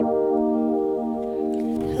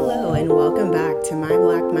and welcome back to My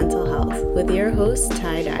Black Mental Health with your host,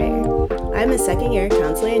 Ty Dyer. I'm a second-year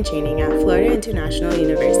counselor in training at Florida International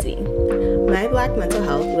University. My Black Mental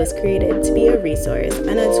Health was created to be a resource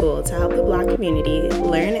and a tool to help the Black community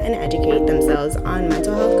learn and educate themselves on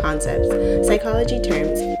mental health concepts, psychology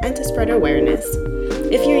terms, and to spread awareness.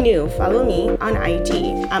 If you're new, follow me on IG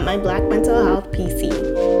at My Black Mental Health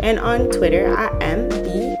PC and on Twitter at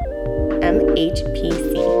MBMHPC.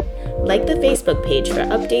 Like the Facebook page for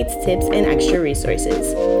updates, tips, and extra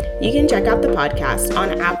resources. You can check out the podcast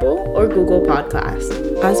on Apple or Google Podcasts,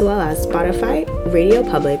 as well as Spotify, Radio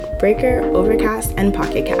Public, Breaker, Overcast, and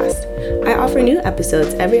Pocket Cast. I offer new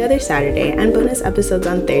episodes every other Saturday and bonus episodes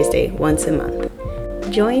on Thursday once a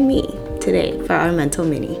month. Join me today for our Mental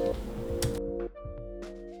Mini.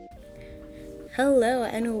 Hello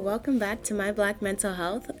and welcome back to My Black Mental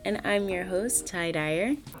Health, and I'm your host, Ty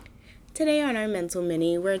Dyer. Today on our Mental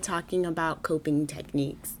Mini, we're talking about coping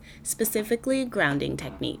techniques, specifically grounding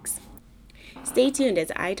techniques. Stay tuned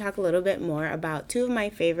as I talk a little bit more about two of my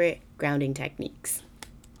favorite grounding techniques.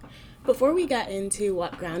 Before we get into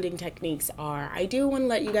what grounding techniques are, I do want to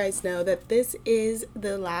let you guys know that this is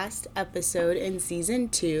the last episode in season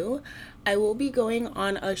 2. I will be going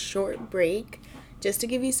on a short break. Just to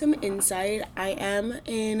give you some insight, I am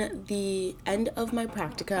in the end of my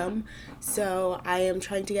practicum, so I am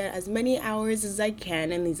trying to get as many hours as I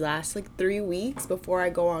can in these last 3 weeks before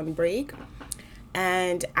I go on break.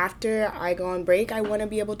 And after I go on break, I want to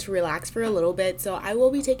be able to relax for a little bit, so I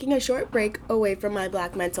will be taking a short break away from My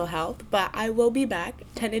Black Mental Health, but I will be back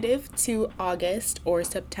tentative to August or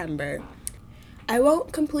September. I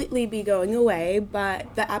won't completely be going away,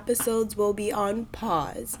 but the episodes will be on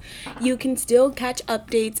pause. You can still catch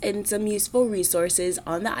updates and some useful resources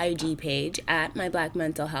on the IG page at My Black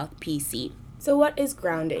Mental Health PC. So what is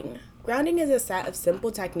grounding? Grounding is a set of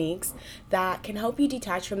simple techniques that can help you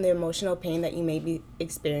detach from the emotional pain that you may be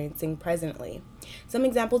experiencing presently. Some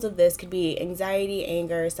examples of this could be anxiety,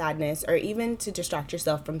 anger, sadness, or even to distract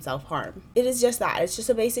yourself from self-harm. It is just that. It's just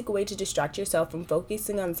a basic way to distract yourself from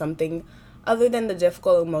focusing on something other than the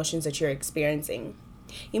difficult emotions that you're experiencing.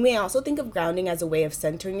 You may also think of grounding as a way of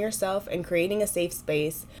centering yourself and creating a safe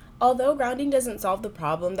space. Although grounding doesn't solve the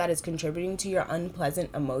problem that is contributing to your unpleasant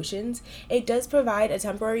emotions, it does provide a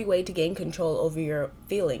temporary way to gain control over your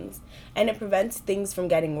feelings, and it prevents things from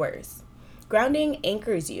getting worse. Grounding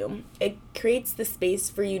anchors you. It creates the space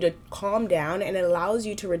for you to calm down, and it allows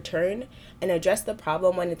you to return and address the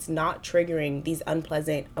problem when it's not triggering these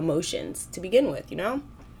unpleasant emotions to begin with,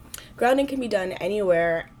 Grounding can be done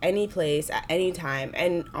anywhere, any place, at any time,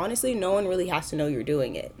 and honestly, no one really has to know you're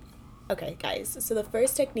doing it. Okay, guys, so the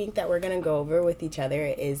first technique that we're going to go over with each other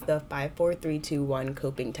is the 5-4-3-2-1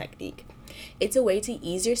 coping technique. It's a way to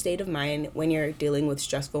ease your state of mind when you're dealing with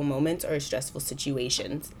stressful moments or stressful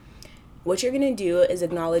situations. What you're going to do is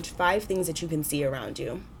acknowledge 5 things that you can see around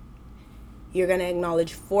you. You're going to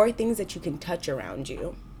acknowledge 4 things that you can touch around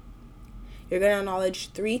you. You're going to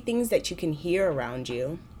acknowledge 3 things that you can hear around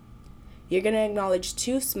you. You're going to acknowledge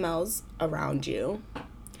 2 smells around you.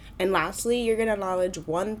 And lastly, you're going to acknowledge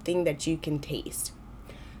 1 thing that you can taste.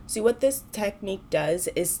 See, what this technique does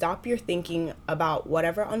is stop your thinking about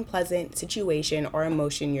whatever unpleasant situation or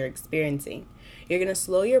emotion you're experiencing. You're going to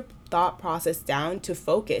slow your thought process down to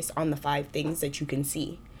focus on the 5 things that you can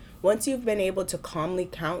see. Once you've been able to calmly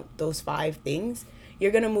count those 5 things,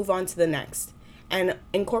 you're going to move on to the next. And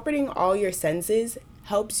incorporating all your senses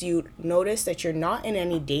helps you notice that you're not in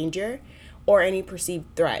any danger or any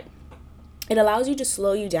perceived threat. It allows you to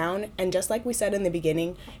slow you down, and just like we said in the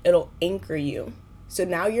beginning, it'll anchor you. So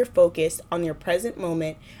now you're focused on your present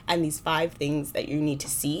moment and these 5 things that you need to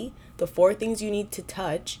see, the 4 things you need to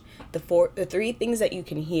touch, the 3 things that you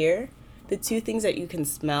can hear, the 2 things that you can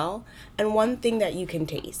smell, and 1 thing that you can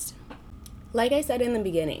taste. Like I said in the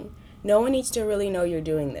beginning, no one needs to really know you're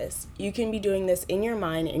doing this. You can be doing this in your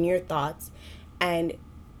mind, in your thoughts, and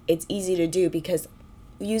it's easy to do because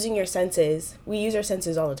using your senses, we use our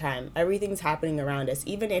senses all the time. Everything's happening around us.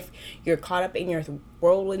 Even if you're caught up in your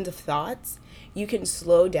whirlwind of thoughts, you can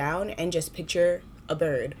slow down and just picture a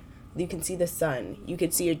bird. You can see the sun. You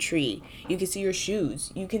can see a tree. You can see your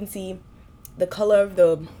shoes. You can see the color of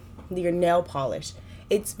your nail polish.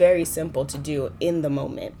 It's very simple to do in the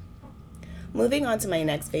moment. Moving on to my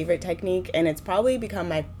next favorite technique, and it's probably become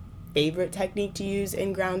my favorite technique to use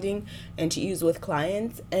in grounding and to use with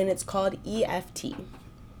clients, and it's called EFT.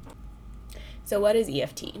 So what is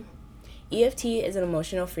EFT? EFT is an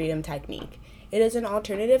emotional freedom technique. It is an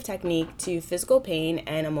alternative technique to physical pain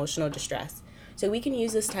and emotional distress. So we can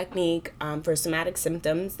use this technique for somatic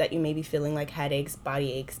symptoms that you may be feeling like headaches,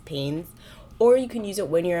 body aches, pains, Or you can use it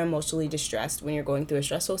when you're emotionally distressed, when you're going through a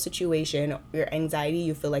stressful situation, your anxiety,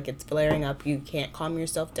 you feel like it's flaring up, you can't calm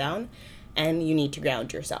yourself down, and you need to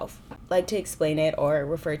ground yourself. I like to explain it or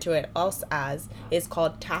refer to it also as, it's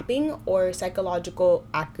called tapping or psychological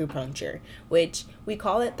acupuncture, which we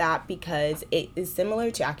call it that because it is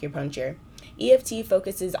similar to acupuncture. EFT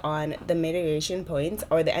focuses on the mediation points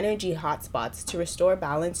or the energy hotspots to restore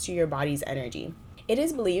balance to your body's energy. It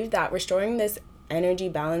is believed that restoring this energy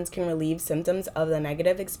balance can relieve symptoms of the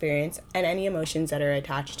negative experience and any emotions that are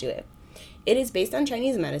attached to it. It is based on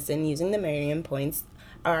Chinese medicine using the meridian points.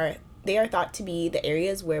 They are thought to be the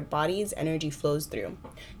areas where body's energy flows through.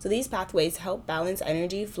 So these pathways help balance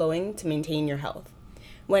energy flowing to maintain your health.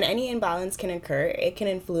 When any imbalance can occur, it can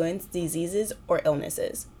influence diseases or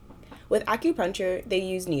illnesses. With acupuncture, they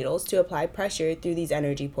use needles to apply pressure through these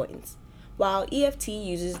energy points, while EFT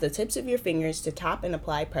uses the tips of your fingers to tap and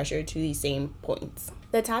apply pressure to these same points.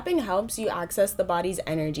 The tapping helps you access the body's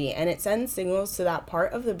energy, and it sends signals to that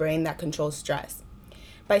part of the brain that controls stress.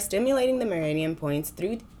 By stimulating the meridian points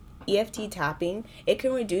through EFT tapping, it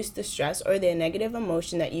can reduce the stress or the negative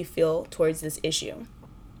emotion that you feel towards this issue,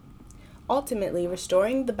 ultimately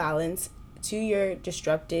restoring the balance to your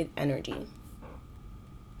disrupted energy.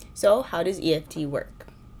 So, how does EFT work?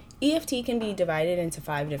 EFT can be divided into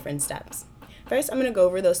 5 different steps. First, I'm going to go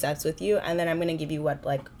over those steps with you, and then I'm going to give you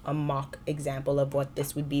a mock example of what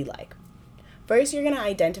this would be like. First, you're going to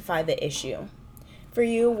identify the issue. For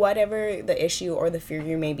you, whatever the issue or the fear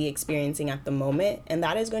you may be experiencing at the moment, and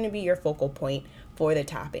that is going to be your focal point for the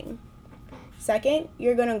tapping. Second,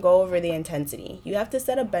 you're going to go over the intensity. You have to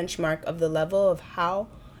set a benchmark of the level of how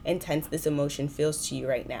intense this emotion feels to you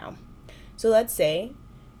right now. So let's say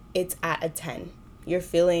it's at a 10. You're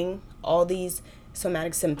feeling all these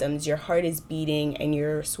somatic symptoms. Your heart is beating and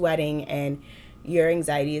you're sweating and your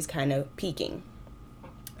anxiety is kind of peaking.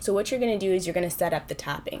 So what you're going to do is you're going to set up the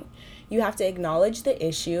tapping. You have to acknowledge the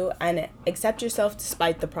issue and accept yourself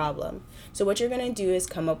despite the problem. So what you're going to do is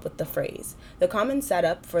come up with the phrase. The common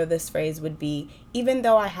setup for this phrase would be, even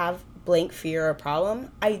though I have blank fear or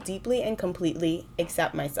problem, I deeply and completely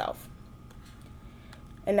accept myself.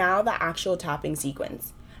 And now the actual tapping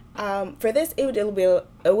sequence. For this, it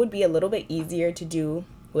would be a little bit easier to do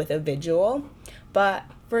with a visual, but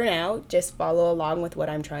for now, just follow along with what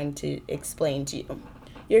I'm trying to explain to you.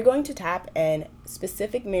 You're going to tap in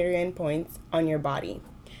specific meridian points on your body.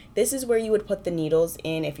 This is where you would put the needles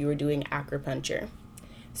in if you were doing acupuncture.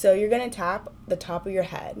 So you're going to tap the top of your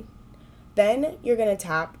head. Then you're going to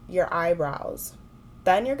tap your eyebrows.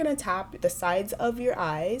 Then you're going to tap the sides of your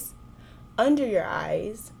eyes, under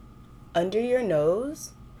your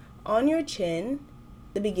nose, on your chin,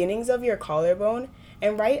 the beginnings of your collarbone,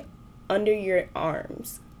 and right under your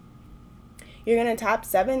arms. You're going to tap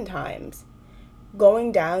 7 times,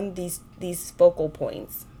 going down these focal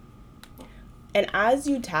points. And as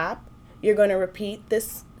you tap, you're going to repeat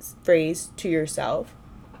this phrase to yourself.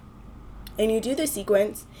 And you do the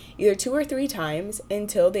sequence either 2 or 3 times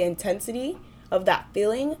until the intensity of that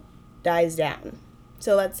feeling dies down.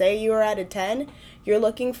 So let's say you are at a 10, you're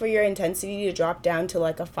looking for your intensity to drop down to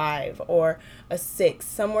like a 5 or a 6,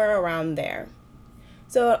 somewhere around there.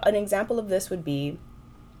 So an example of this would be,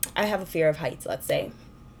 I have a fear of heights, let's say.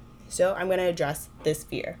 So I'm going to address this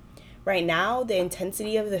fear. Right now, the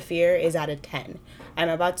intensity of the fear is at a 10. I'm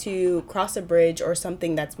about to cross a bridge or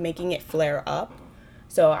something that's making it flare up.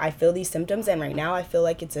 So I feel these symptoms, and right now I feel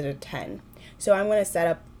like it's at a 10. So I'm going to set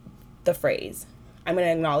up the phrase. I'm going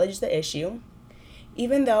to acknowledge the issue.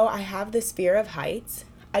 Even though I have this fear of heights,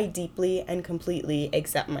 I deeply and completely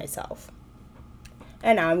accept myself.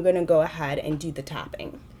 And now I'm going to go ahead and do the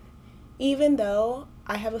tapping. Even though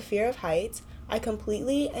I have a fear of heights, I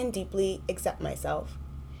completely and deeply accept myself.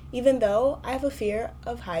 Even though I have a fear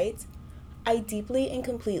of heights, I deeply and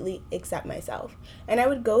completely accept myself. And I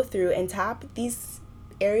would go through and tap these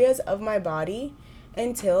areas of my body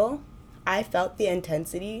until I felt the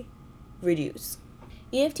intensity reduce.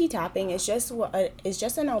 EFT tapping is just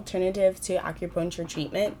an alternative to acupuncture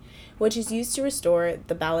treatment, which is used to restore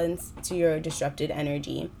the balance to your disrupted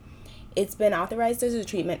energy. It's been authorized as a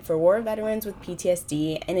treatment for war veterans with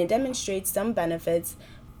PTSD, and it demonstrates some benefits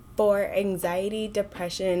for anxiety,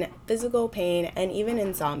 depression, physical pain, and even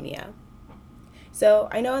insomnia. So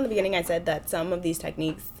I know in the beginning I said that some of these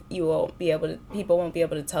techniques people won't be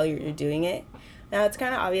able to tell you're doing it. Now it's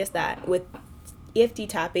kind of obvious that with EFT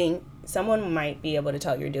tapping, someone might be able to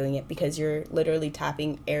tell you're doing it because you're literally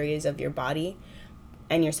tapping areas of your body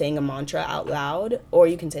and you're saying a mantra out loud, or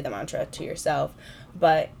you can say the mantra to yourself,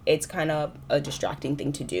 but it's kind of a distracting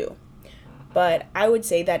thing to do. But I would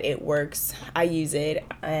say that it works. I use it,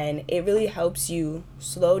 and it really helps you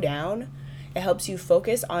slow down It helps you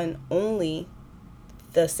focus on only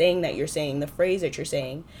the saying that you're saying, the phrase that you're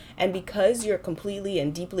saying. And because you're completely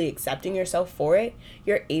and deeply accepting yourself for it,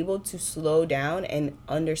 you're able to slow down and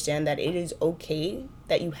understand that it is okay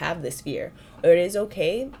that you have this fear, or it is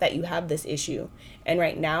okay that you have this issue. And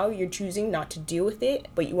right now you're choosing not to deal with it,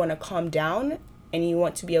 but you want to calm down and you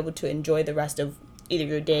want to be able to enjoy the rest of either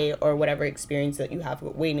your day or whatever experience that you have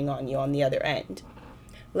waiting on you on the other end.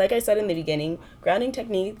 Like I said in the beginning, grounding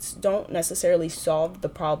techniques don't necessarily solve the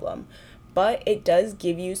problem, but it does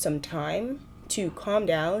give you some time to calm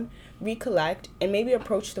down, recollect, and maybe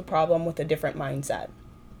approach the problem with a different mindset.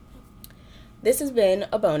 This has been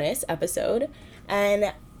a bonus episode,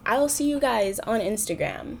 and I will see you guys on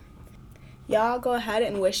Instagram. Y'all go ahead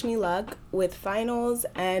and wish me luck with finals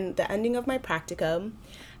and the ending of my practicum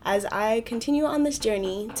as I continue on this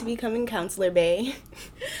journey to becoming counselor bae.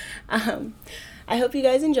 I hope you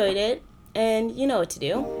guys enjoyed it, and you know what to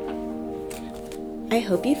do. I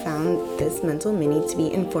hope you found this mental mini to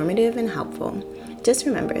be informative and helpful. Just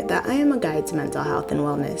remember that I am a guide to mental health and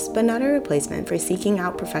wellness, but not a replacement for seeking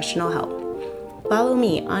out professional help. Follow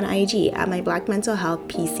me on IG at my Black Mental Health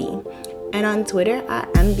PC and on Twitter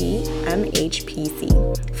at MBMHPC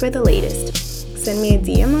for the latest. Send me a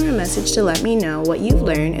DM or a message to let me know what you've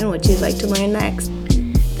learned and what you'd like to learn next.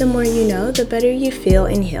 The more you know, the better you feel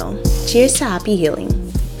and heal. Cheers to happy healing.